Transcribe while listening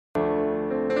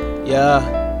Yeah.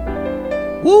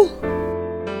 Woo.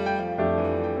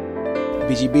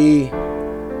 BGB.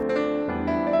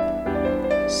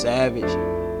 Savage.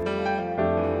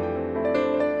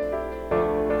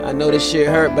 I know this shit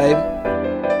hurt, baby.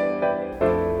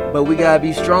 But we gotta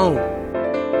be strong.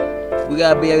 We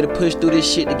gotta be able to push through this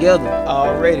shit together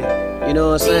already. You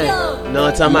know what I'm saying? You know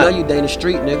what I'm talking about? You dang the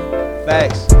street, nigga.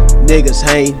 Facts. Niggas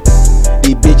hating.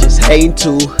 These bitches hating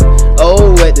too.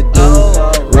 Oh, what to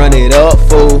do? Run it up,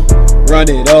 fool. Run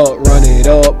it up, run it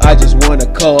up. I just want a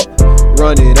cup.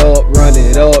 Run it up,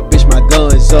 bitch, my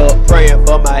gun's up. Praying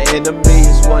for my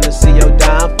enemies, wanna see your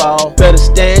downfall. Better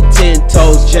stand 10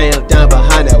 toes jammed down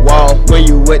behind that wall. When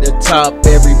you at the top,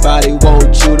 everybody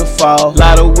want you to fall.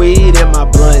 Lot of weed in my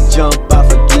blunt, jump, I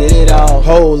forget it all.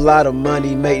 Whole lot of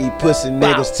money make these pussy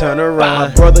niggas turn around.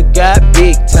 My brother got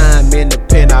big time in the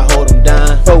pen, I hold him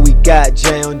down. Before we got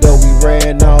jammed, though we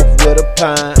ran off with a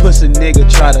pine. Pussy nigga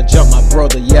try to jump my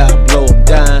brother, yeah, I blow him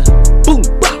down. Boom,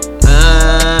 bow.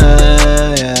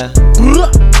 Yeah.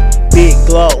 Big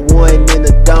Glock, one in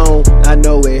the dome. I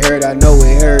know it hurt, I know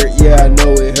it hurt. Yeah, I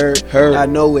know it hurt. I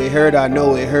know it hurt, I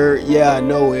know it hurt. Yeah, I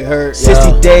know it hurt.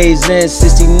 60 days and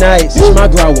 60 nights. Bitch, my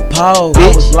grind was paused. I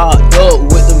was locked up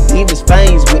with them demons'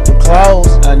 fangs, with them claws.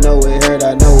 I know it hurt,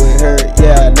 I know it hurt.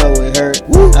 Yeah, I know it hurt.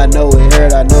 I know it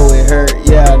hurt, I know it hurt.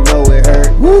 Yeah, I know it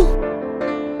hurt. Woo.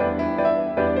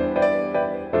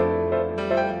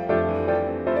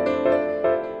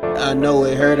 I know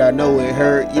it hurt, I know it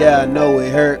hurt, yeah, I know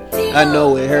it hurt. I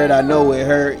know it hurt, I know it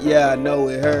hurt, yeah, I know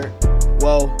it hurt.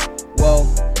 Whoa, whoa.